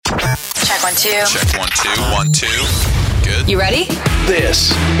Check 1 2. Check 1 2 1 2. Good. You ready?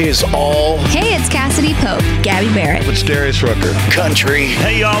 This is all Hey, it's Cassidy Pope, Gabby Barrett. It's Darius Rucker. country.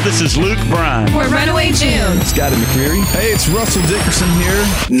 Hey, y'all, this is Luke Bryan. We're Runaway June. Scotty McCreery. Hey, it's Russell Dickerson here.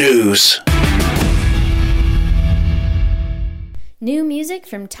 News. New music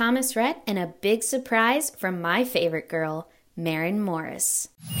from Thomas Rhett and a big surprise from my favorite girl, Maren Morris.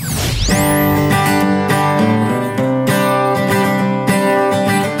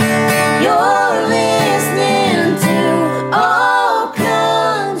 You're listening to All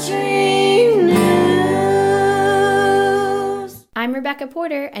Country News. I'm Rebecca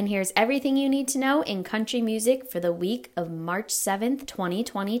Porter, and here's everything you need to know in country music for the week of March 7th,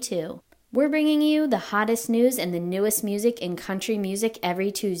 2022. We're bringing you the hottest news and the newest music in country music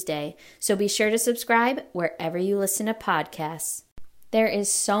every Tuesday, so be sure to subscribe wherever you listen to podcasts. There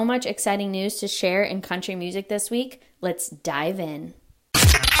is so much exciting news to share in country music this week. Let's dive in.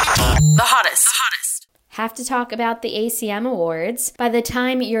 The hottest. Have to talk about the ACM Awards. By the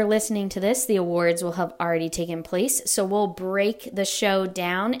time you're listening to this, the awards will have already taken place, so we'll break the show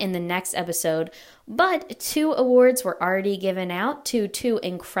down in the next episode. But 2 awards were already given out to 2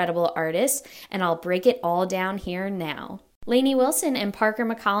 incredible artists, and I'll break it all down here now. Lainey Wilson and Parker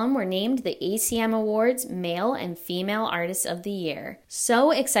McCollum were named the ACM Awards Male and Female Artists of the Year.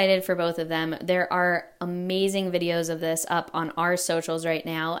 So excited for both of them. There are amazing videos of this up on our socials right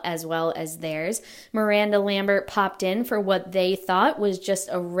now, as well as theirs. Miranda Lambert popped in for what they thought was just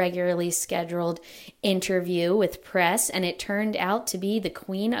a regularly scheduled interview with press, and it turned out to be the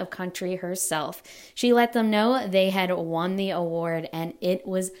Queen of Country herself. She let them know they had won the award, and it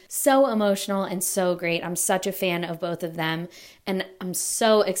was so emotional and so great. I'm such a fan of both of them, and I'm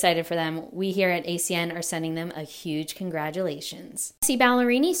so excited for them. We here at ACN are sending them a huge congratulations. Jessie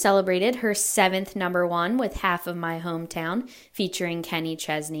Ballerini celebrated her 7th number 1 with Half of My Hometown, featuring Kenny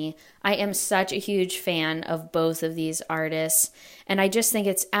Chesney. I am such a huge fan of both of these artists, and I just think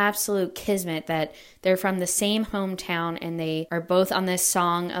it's absolute kismet that they're from the same hometown and they are both on this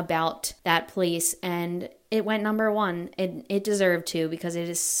song about that place, and it went number 1. It deserved to, because it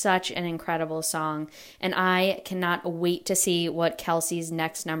is such an incredible song. And I cannot wait to see what Kelsey's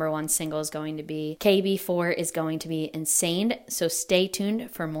next number 1 single is going to be. KB4 is going to be insane, so stay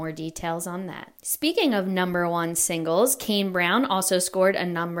tuned for more details on that. Speaking of number 1 singles, Kane Brown also scored a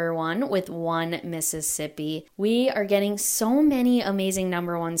number 1 with One Mississippi. We are getting so many amazing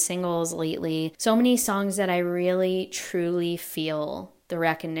number 1 singles lately. So many songs that I really, truly feel the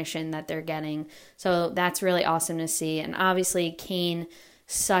recognition that they're getting. So that's really awesome to see. And obviously, Kane,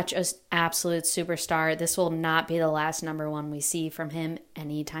 such an absolute superstar. This will not be the last number 1 we see from him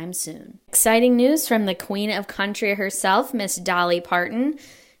anytime soon. Exciting news from the Queen of Country herself, Miss Dolly Parton.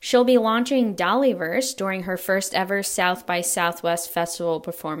 She'll be launching Dollyverse during her first ever South by Southwest Festival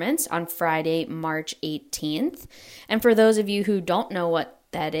performance on Friday, March 18th. And for those of you who don't know what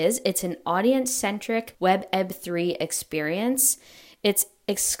that is, it's an audience-centric Web3 experience. It's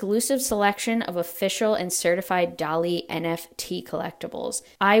exclusive selection of official and certified Dolly NFT collectibles.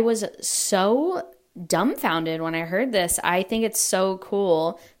 I was so dumbfounded when I heard this. I think it's so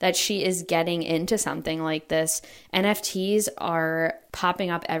cool that she is getting into something like this. NFTs are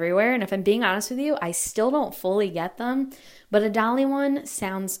popping up everywhere, and if I'm being honest with you, I still don't fully get them, but a Dolly one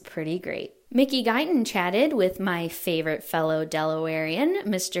sounds pretty great. Mickey Guyton chatted with my favorite fellow Delawarean,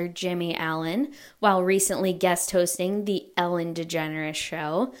 Mr. Jimmy Allen, while recently guest hosting the Ellen DeGeneres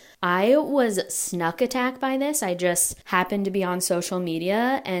show. I was snuck attacked by this. I just happened to be on social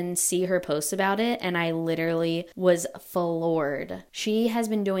media and see her post about it, and I literally was floored. She has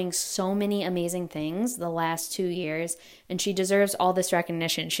been doing so many amazing things the last 2 years, and she deserves all this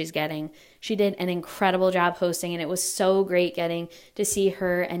recognition she's getting. She did an incredible job hosting, and it was so great getting to see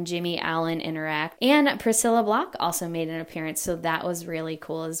her and Jimmy Allen interact. And Priscilla Block also made an appearance, so that was really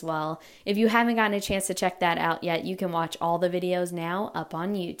cool as well. If you haven't gotten a chance to check that out yet, you can watch all the videos now up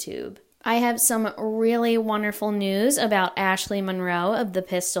on YouTube. I have some really wonderful news about Ashley Monroe of the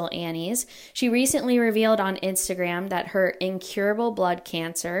Pistol Annies. She recently revealed on Instagram that her incurable blood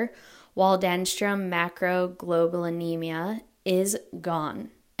cancer, Waldenstrom macroglobulinemia, is gone.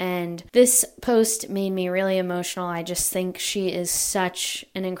 And this post made me really emotional. I just think she is such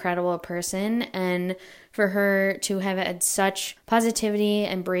an incredible person, and for her to have had such positivity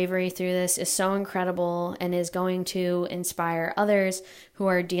and bravery through this is so incredible and is going to inspire others who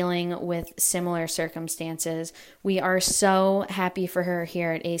are dealing with similar circumstances. We are so happy for her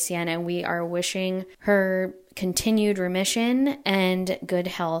here at ACN, and we are wishing her continued remission and good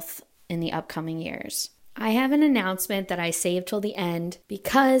health in the upcoming years. I have an announcement that I saved till the end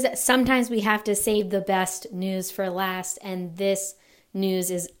because sometimes we have to save the best news for last, and this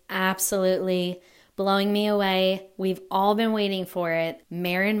news is absolutely blowing me away. We've all been waiting for it.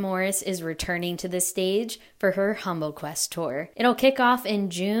 Maren Morris is returning to the stage for her Humble Quest tour. It'll kick off in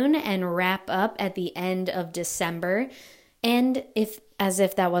June and wrap up at the end of December. And as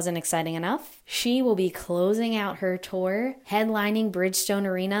if that wasn't exciting enough, she will be closing out her tour, headlining Bridgestone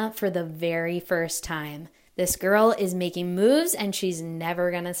Arena for the very first time. This girl is making moves and she's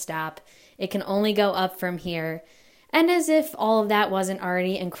never gonna stop. It can only go up from here. And as if all of that wasn't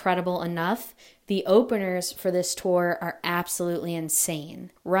already incredible enough, the openers for this tour are absolutely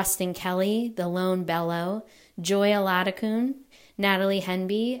insane. Rustin Kelly, The Lone Bellow, Joy Aladakun, Natalie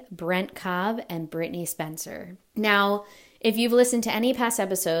Henby, Brent Cobb, and Brittany Spencer. Now, if you've listened to any past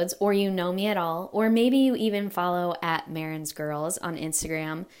episodes, or you know me at all, or maybe you even follow @MarensGirls on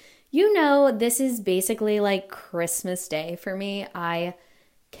Instagram, you know this is basically like Christmas Day for me. I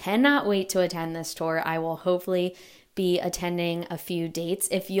cannot wait to attend this tour. I will hopefully be attending a few dates.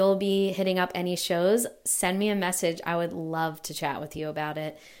 If you'll be hitting up any shows, send me a message. I would love to chat with you about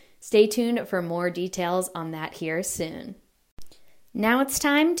it. Stay tuned for more details on that here soon. Now it's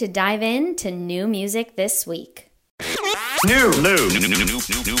time to dive into new music this week. New.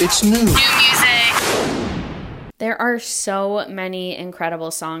 It's new. There are so many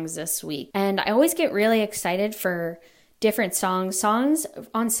incredible songs this week, and I always get really excited for different songs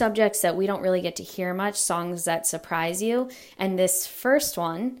on subjects that we don't really get to hear much, songs that surprise you. And this first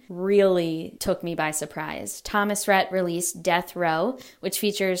one really took me by surprise. Thomas Rhett released Death Row, which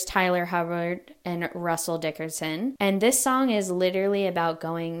features Tyler Hubbard and Russell Dickerson. And this song is literally about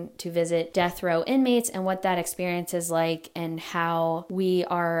going to visit death row inmates and what that experience is like, and how we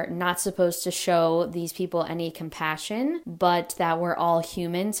are not supposed to show these people any compassion, but that we're all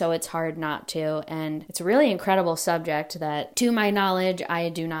human, so it's hard not to. And it's a really incredible subject that, to my knowledge, I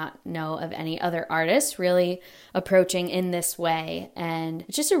do not know of any other artists really approaching in this way. And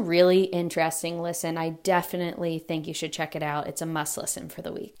it's just a really interesting listen. I definitely think you should check it out. It's a must listen for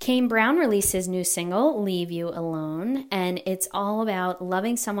the week. Kane Brown released his new single, Leave You Alone, and it's all about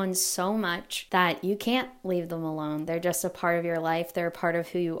loving someone so much that you can't leave them alone. They're just a part of your life. They're a part of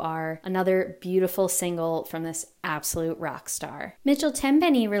who you are. Another beautiful single from this absolute rock star. Mitchell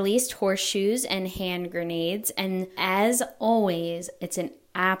Tenpenny released Horseshoes and Hand Grenades, and as always, it's an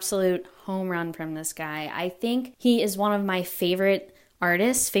absolute home run from this guy. I think he is one of my favorite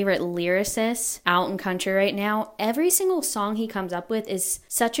artists, favorite lyricists out in country right now. Every single song he comes up with is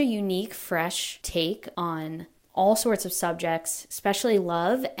such a unique, fresh take on all sorts of subjects, especially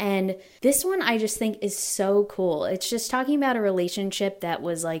love. And this one I just think is so cool. It's just talking about a relationship that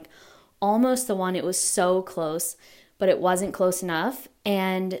was like almost the one. It was so close, but it wasn't close enough.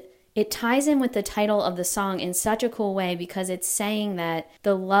 And it ties in with the title of the song in such a cool way, because it's saying that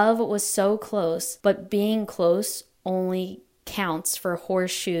the love was so close, but being close only counts for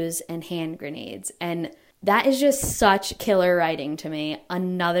horseshoes and hand grenades. And that is just such killer writing to me.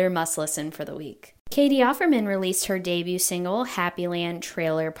 Another must listen for the week. Katie Offerman released her debut single, Happyland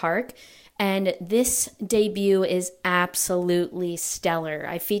Trailer Park, and this debut is absolutely stellar.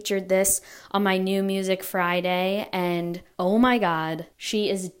 I featured this on my New Music Friday, and oh my god, she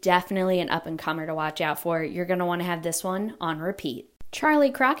is definitely an up-and-comer to watch out for. You're going to want to have this one on repeat.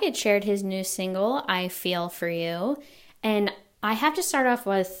 Charlie Crockett shared his new single, I Feel For You, and I have to start off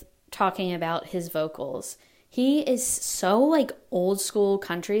with talking about his vocals. He is so like old school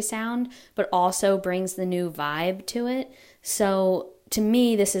country sound, but also brings the new vibe to it. So to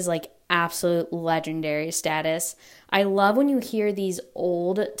me, this is like absolute legendary status. I love when you hear these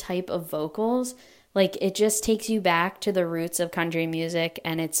old type of vocals. Like, it just takes you back to the roots of country music,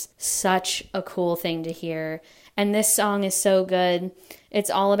 and it's such a cool thing to hear. And this song is so good. It's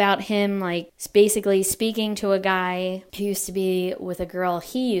all about him, like, basically speaking to a guy who used to be with a girl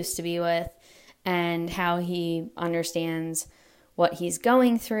he used to be with, and how he understands what he's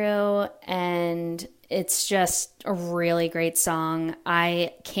going through. And it's just a really great song.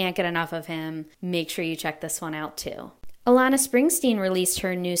 I can't get enough of him. Make sure you check this one out too. Alana Springsteen released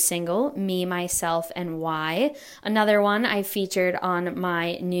her new single, Me, Myself, and Why. Another one I featured on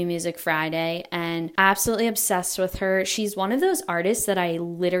my New Music Friday, and absolutely obsessed with her. She's one of those artists that I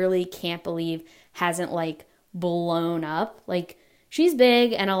literally can't believe hasn't like blown up. Like, she's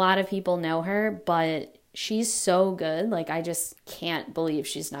big and a lot of people know her, but she's so good. Like, I just can't believe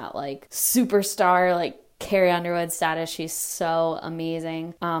she's not like superstar, like Carrie Underwood status. She's so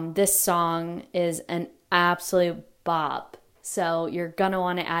amazing. This song is an absolute bop. So you're gonna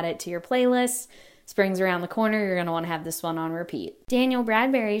want to add it to your playlist. Spring's around the corner. You're gonna want to have this one on repeat. Danielle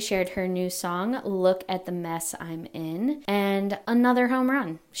Bradbury shared her new song, Look at the Mess I'm In, and another home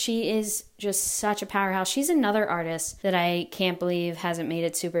run. She is just such a powerhouse. She's another artist that I can't believe hasn't made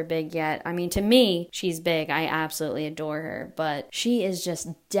it super big yet. I mean, to me, she's big. I absolutely adore her, but she is just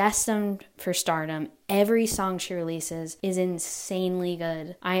destined for stardom. Every song she releases is insanely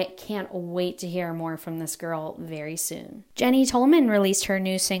good. I can't wait to hear more from this girl very soon. Jenny Tolman released her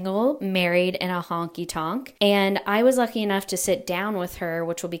new single, Married in a Honky Tonk, and I was lucky enough to sit down with her,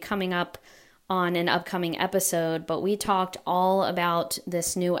 which will be coming up on an upcoming episode, but we talked all about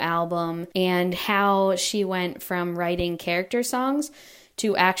this new album and how she went from writing character songs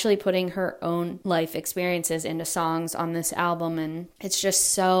to actually putting her own life experiences into songs on this album. And it's just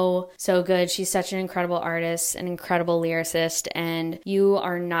so good. She's such an incredible artist, an incredible lyricist, and you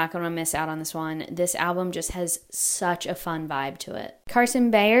are not going to miss out on this one. This album just has such a fun vibe to it.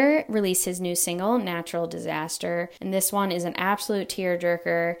 Carson Bayer released his new single, Natural Disaster, and this one is an absolute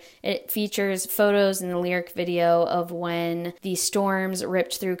tearjerker. It features photos in the lyric video of when the storms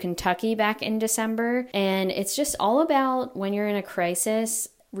ripped through Kentucky back in December, and it's just all about when you're in a crisis,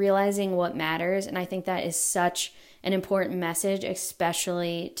 realizing what matters, and I think that is such an important message,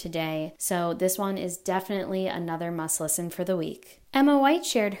 especially today. So this one is definitely another must listen for the week. Emma White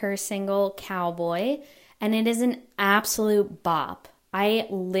shared her single, Cowboy, and it is an absolute bop. I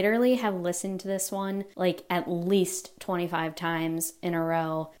literally have listened to this one like at least 25 times in a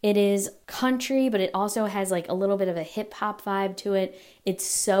row. It is country, but it also has like a little bit of a hip hop vibe to it. It's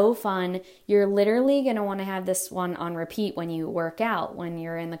so fun. You're literally going to want to have this one on repeat when you work out, when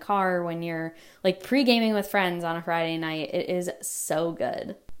you're in the car, when you're like pre-gaming with friends on a Friday night. It is so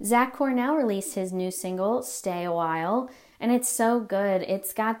good. Zach Cornell released his new single, Stay a While, and it's so good.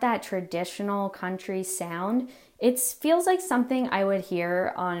 It's got that traditional country sound. It feels like something I would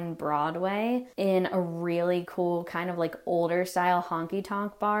hear on Broadway in a really cool kind of like older style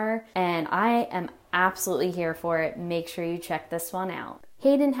honky-tonk bar, and I am absolutely here for it. Make sure you check this one out.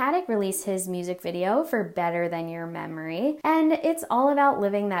 Hayden Haddock released his music video for Better Than Your Memory, and it's all about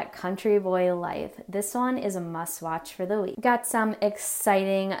living that country boy life. This one is a must-watch for the week. Got some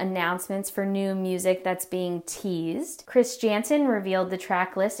exciting announcements for new music that's being teased. Chris Jansen revealed the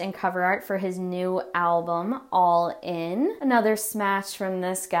track list and cover art for his new album, All In. Another smash from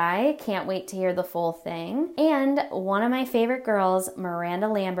this guy. Can't wait to hear the full thing. And one of my favorite girls, Miranda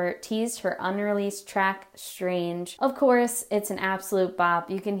Lambert, teased her unreleased track, Strange. Of course, it's an absolute bop.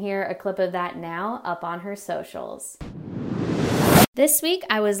 You can hear a clip of that now up on her socials. This week,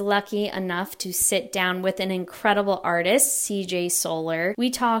 I was lucky enough to sit down with an incredible artist, CJ Solar. We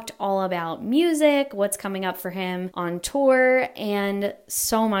talked all about music, what's coming up for him on tour, and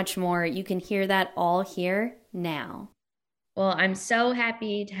so much more. You can hear that all here now. Well, I'm so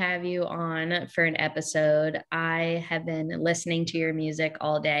happy to have you on for an episode. I have been listening to your music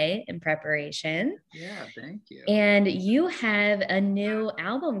all day in preparation. Yeah, thank you. And you have a new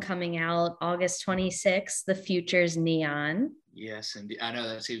album coming out August 26th, The Future's Neon. Yes, and I know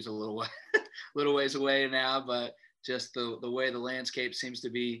that seems a little little ways away now, but just the way the landscape seems to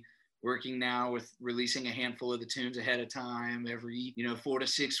be working now with releasing a handful of the tunes ahead of time every 4 to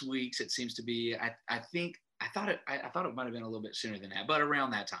 6 weeks. It seems to be. I thought it might have been a little bit sooner than that, but around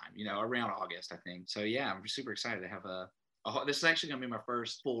that time, around August, I think. So yeah, I'm super excited to have this is actually going to be my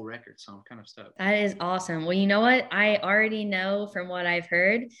first full record, so I'm kind of stoked. That is awesome. Well, you know what? I already know from what I've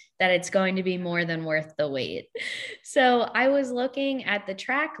heard that it's going to be more than worth the wait. So I was looking at the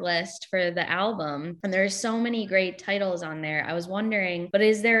track list for the album, and there's so many great titles on there. I was wondering, but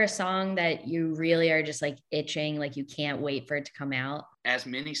is there a song that you really are just like itching, like you can't wait for it to come out? As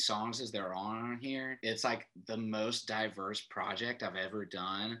many songs as there are on here, it's like the most diverse project I've ever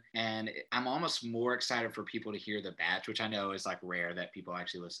done. And I'm almost more excited for people to hear the batch, which I know is like rare that people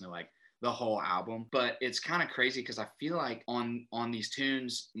actually listen to like the whole album. But it's kind of crazy because I feel like on these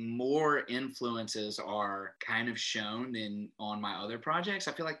tunes, more influences are kind of shown than on my other projects.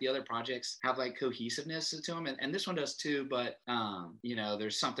 I feel like the other projects have like cohesiveness to them. And this one does too. But,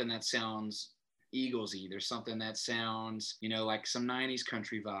 there's something that sounds Eaglesy. There's something that sounds, like some 90s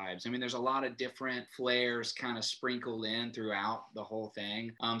country vibes. I mean, there's a lot of different flares kind of sprinkled in throughout the whole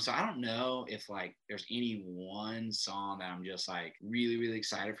thing. So I don't know if like there's any one song that I'm just like really, really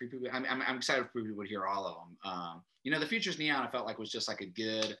excited for people. I'm excited for people to hear all of them. The Future's Neon, I felt like was just like a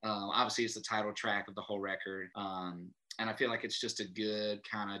good, obviously it's the title track of the whole record. And I feel like it's just a good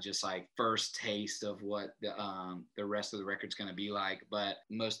kind of just like first taste of what the rest of the record's going to be like. But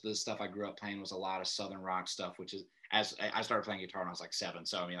most of the stuff I grew up playing was a lot of Southern rock stuff, which is, as I started playing guitar when I was like 7.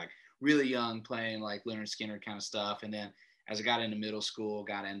 So I mean, like really young, playing like Leonard Skinner kind of stuff. And then as I got into middle school,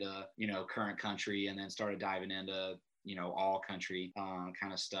 got into, current country, and then started diving into, all country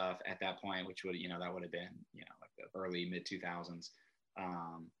kind of stuff at that point, which would, that would have been, like the early mid 2000s.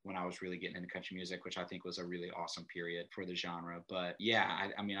 when I was really getting into country music, which I think was a really awesome period for the genre. But yeah,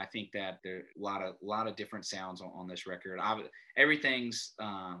 I mean, I think that there are a lot of different sounds on this record. Everything's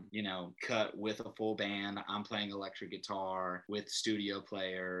cut with a full band. I'm playing electric guitar with studio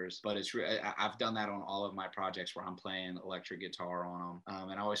players, but I've done that on all of my projects where I'm playing electric guitar on them,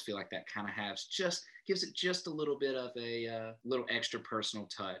 and I always feel like that kind of gives it just a little bit of a little extra personal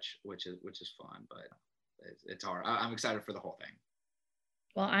touch, which is fun. But it's hard. I'm excited for the whole thing.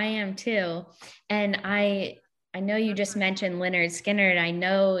 Well, I am too. And I know you just mentioned Lynyrd Skynyrd. I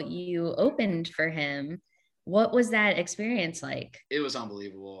know you opened for him. What was that experience like? It was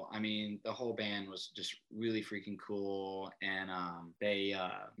unbelievable. I mean, the whole band was just really freaking cool. And they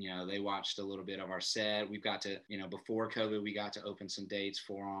watched a little bit of our set. We've got to, before COVID, we got to open some dates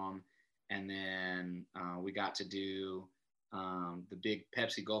for them. And then we got to do the big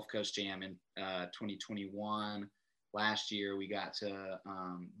Pepsi Gulf Coast Jam in 2021. Last year, we got to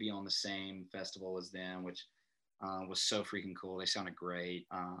be on the same festival as them, which was so freaking cool. They sounded great.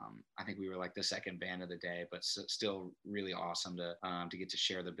 I think we were like the second band of the day, but still really awesome to get to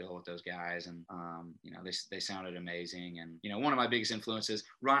share the bill with those guys. And, they sounded amazing. And, one of my biggest influences,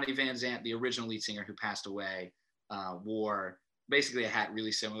 Ronnie Van Zant, the original lead singer who passed away, wore basically a hat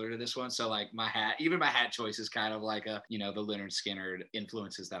really similar to this one. So like even my hat choice is kind of like the Lynyrd Skynyrd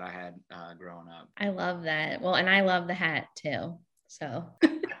influences that I had growing up. I love that. Well, and I love the hat too. So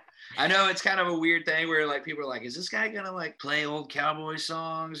I know it's kind of a weird thing where like people are like, is this guy gonna like play old cowboy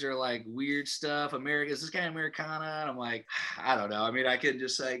songs or like weird stuff? Is this guy Americana? And I'm like, I don't know. I mean, I could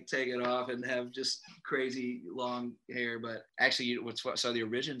just like take it off and have just crazy long hair. But actually, so the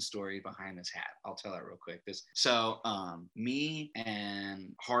origin story behind this hat, I'll tell that real quick. Me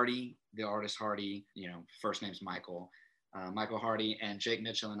and Hardy, the artist Hardy, first name's Michael Hardy, and Jake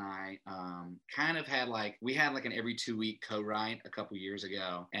Mitchell and I kind of had we had an every 2 week co-write a couple years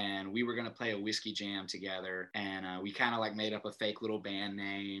ago, and we were going to play a whiskey jam together, and we kind of made up a fake little band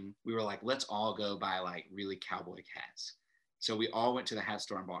name. We were like, let's all go buy really cowboy hats. So we all went to the hat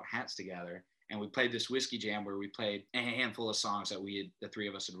store and bought hats together, and we played this whiskey jam where we played a handful of songs that the three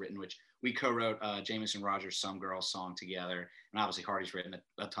of us had written, which we co-wrote Jameson Rogers' Some Girl song together, and obviously Hardy's written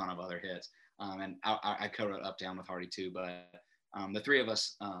a ton of other hits. And I co-wrote Up Down with Hardy too, but the three of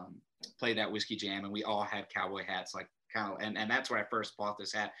us played that whiskey jam, and we all had cowboy hats, and that's where I first bought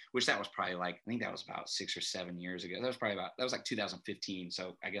this hat, which that was probably I think that was about 6 or 7 years ago. That was 2015,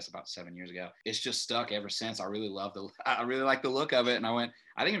 so I guess about 7 years ago. It's just stuck ever since. I really like the look of it, and I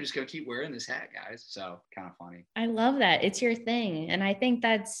think I'm just gonna keep wearing this hat, guys. So kind of funny. I love that. It's your thing, and I think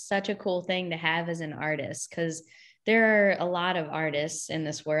that's such a cool thing to have as an artist, because there are a lot of artists in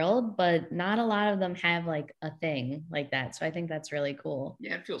this world, but not a lot of them have a thing like that. So I think that's really cool.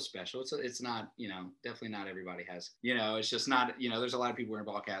 Yeah, it feels special. It's not, definitely not everybody has, it's just not, there's a lot of people wearing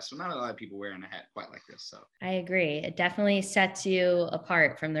ball caps, but not a lot of people wearing a hat quite like this. So I agree. It definitely sets you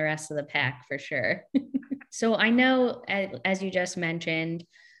apart from the rest of the pack for sure. So I know, as you just mentioned,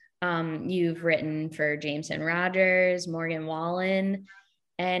 you've written for Jameson Rogers, Morgan Wallen.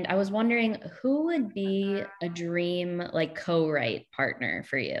 And I was wondering, who would be a dream co-write partner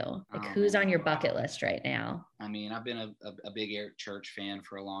for you? Who's on your bucket list right now? I mean, I've been a big Eric Church fan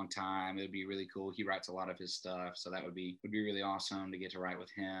for a long time. It would be really cool. He writes a lot of his stuff, so that would be really awesome to get to write with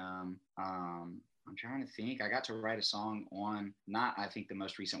him. I'm trying to think. I got to write a song on, not I think the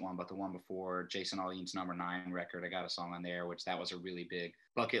most recent one, but the one before Jason Aldean's Number 9 record. I got a song on there, which that was a really big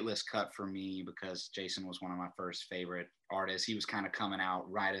bucket list cut for me because Jason was one of my first favorite artists. He was kind of coming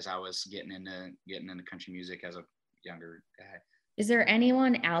out right as I was getting into country music as a younger guy. Is there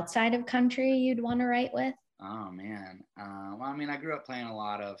anyone outside of country you'd want to write with? Oh man. Well, I mean, I grew up playing a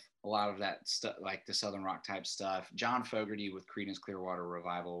lot of that stuff, like the Southern rock type stuff. John Fogerty with Creedence Clearwater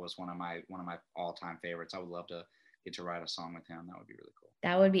Revival was one of my all-time favorites. I would love to get to write a song with him. That would be really cool.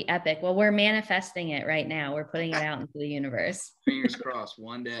 That would be epic. Well, we're manifesting it right now. We're putting it out into the universe. Fingers crossed.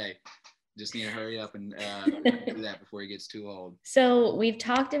 One day. Just need to hurry up and do that before he gets too old. So we've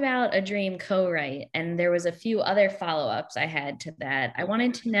talked about a dream co-write, and there was a few other follow-ups I had to that. I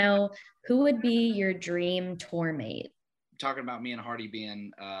wanted to know, who would be your dream tour mate? Talking about me and Hardy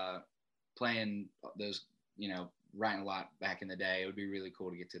being playing those, writing a lot back in the day. It would be really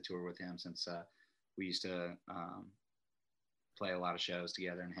cool to get to tour with him since we used to play a lot of shows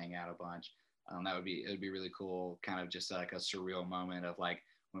together and hang out a bunch. It would be really cool, kind of just like a surreal moment of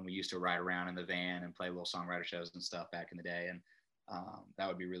when we used to ride around in the van and play little songwriter shows and stuff back in the day. And that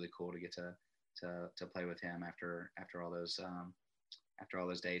would be really cool to get to play with him after all those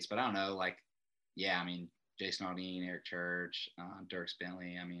dates. But I don't know, I mean, Jason Aldean, Eric Church, Dierks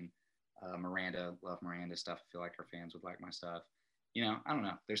Bentley. I mean, Miranda, love Miranda stuff. I feel like her fans would like my stuff. I don't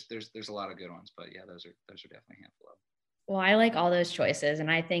know. There's a lot of good ones, but yeah, those are definitely a handful of them. Well, I like all those choices,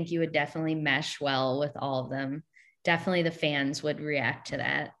 and I think you would definitely mesh well with all of them. Definitely the fans would react to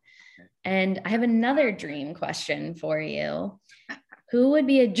that. And I have another dream question for you. Who would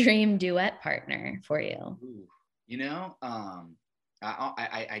be a dream duet partner for you? Ooh,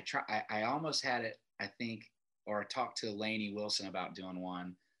 I almost had it, I think, or I talked to Lainey Wilson about doing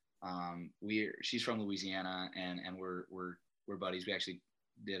one. She's from Louisiana, and we're buddies. We actually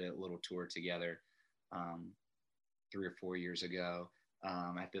did a little tour together 3 or 4 years ago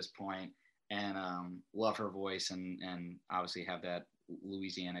at this point, and love her voice, and obviously have that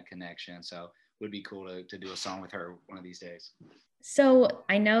Louisiana connection. So it would be cool to do a song with her one of these days. So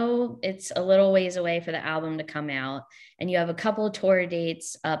I know it's a little ways away for the album to come out, and you have a couple of tour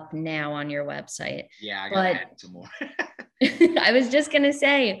dates up now on your website. Yeah, I gotta add some more. I was just going to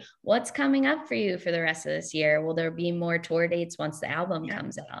say, what's coming up for you for the rest of this year? Will there be more tour dates once the album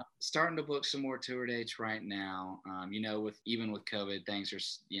comes out? Starting to book some more tour dates right now. Even with COVID, things are,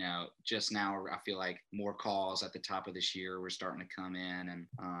 just now I feel like more calls at the top of this year were starting to come in. And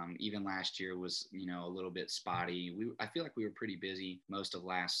even last year was, a little bit spotty. I feel like we were pretty busy most of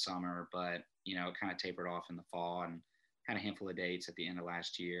last summer, but, it kind of tapered off in the fall, and had a handful of dates at the end of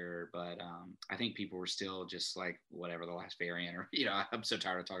last year, but I think people were still just like, whatever, the last variant, or I'm so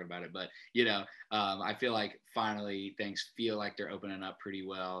tired of talking about it, but I feel like finally things feel like they're opening up pretty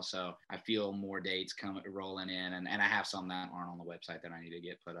well, so I feel more dates rolling in, and I have some that aren't on the website that I need to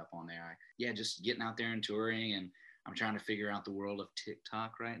get put up on there. Just getting out there and touring, and I'm trying to figure out the world of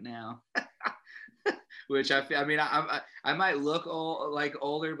TikTok right now. Which I might look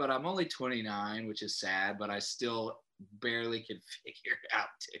older, but I'm only 29, which is sad, but I still barely can figure out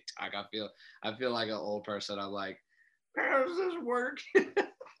TikTok. I feel like an old person. I'm like, how does this work?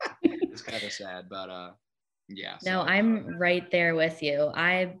 It's kind of sad, but yeah. No, I'm right there with you.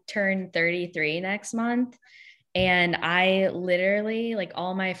 I turn 33 next month, and I literally, like,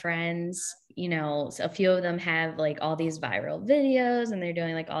 all my friends, a few of them have like all these viral videos, and they're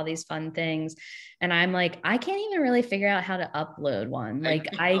doing like all these fun things, and I'm like, I can't even really figure out how to upload one. Like,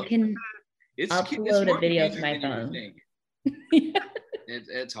 I can upload a video to my phone.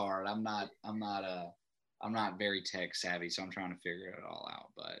 It's hard. I'm not very tech savvy, so I'm trying to figure it all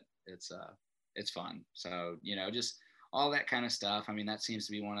out, but it's fun. So, just all that kind of stuff. I mean, that seems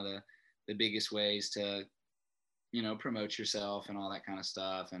to be one of the biggest ways to, promote yourself and all that kind of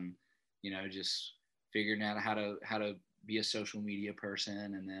stuff. And, just figuring out how to be a social media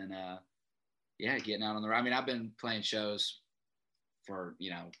person, and then, getting out on the road. I mean, I've been playing shows for,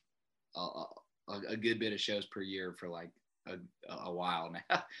 a good bit of shows per year for like a while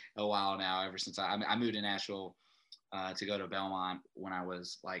now, ever since I moved to Nashville to go to Belmont when I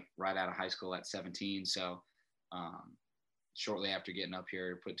was like right out of high school at 17. So shortly after getting up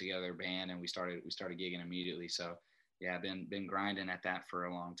here, put together a band, and we started gigging immediately. So yeah, I've been grinding at that for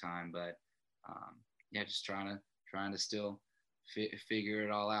a long time, but just trying to still figure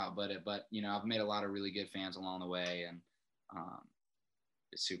it all out. But I've made a lot of really good fans along the way, and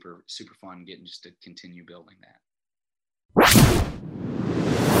it's super, super fun getting just to continue building that.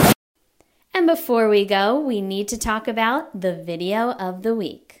 And before we go, we need to talk about the video of the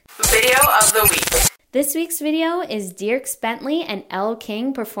week. Video of the week. This week's video is Dierks Bentley and Elle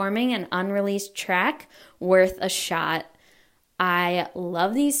King performing an unreleased track, Worth a Shot. I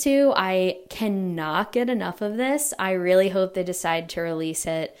love these two. I cannot get enough of this. I really hope they decide to release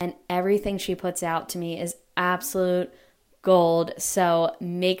it. And everything she puts out to me is absolute gold. So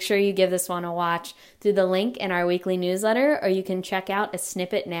make sure you give this one a watch through the link in our weekly newsletter, or you can check out a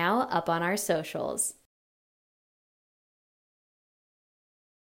snippet now up on our socials.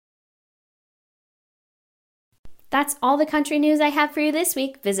 That's all the country news I have for you this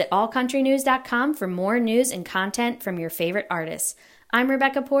week. Visit allcountrynews.com for more news and content from your favorite artists. I'm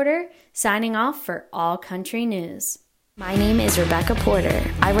Rebecca Porter, signing off for All Country News. My name is Rebecca Porter.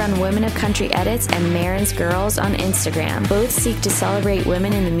 I run Women of Country Edits and Marin's Girls on Instagram. Both seek to celebrate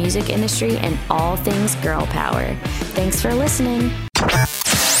women in the music industry and all things girl power. Thanks for listening.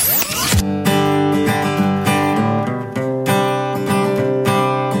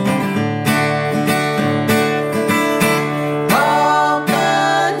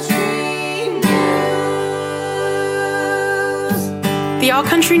 The The All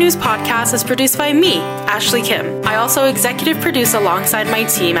Country News podcast is produced by me, Ashley Kim. I also executive produce alongside my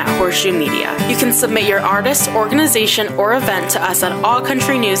team at Horseshoe Media. You can submit your artist, organization, or event to us at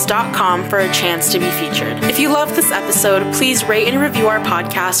allcountrynews.com for a chance to be featured. If you love this episode, please rate and review our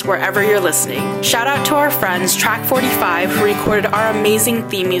podcast wherever you're listening. Shout out to our friends Track 45 who recorded our amazing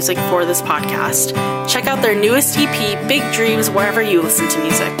theme music for this podcast. Check out their newest EP, Big Dreams, wherever you listen to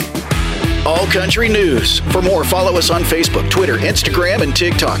music. All Country News. For more, follow us on Facebook, Twitter, Instagram, and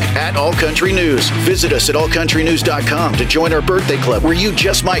TikTok at All Country News. Visit us at allcountrynews.com to join our birthday club where you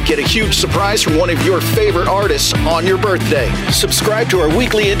just might get a huge surprise from one of your favorite artists on your birthday. Subscribe to our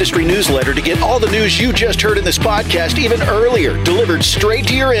weekly industry newsletter to get all the news you just heard in this podcast even earlier, delivered straight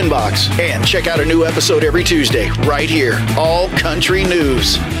to your inbox. And check out a new episode every Tuesday right here, All Country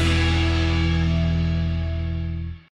News.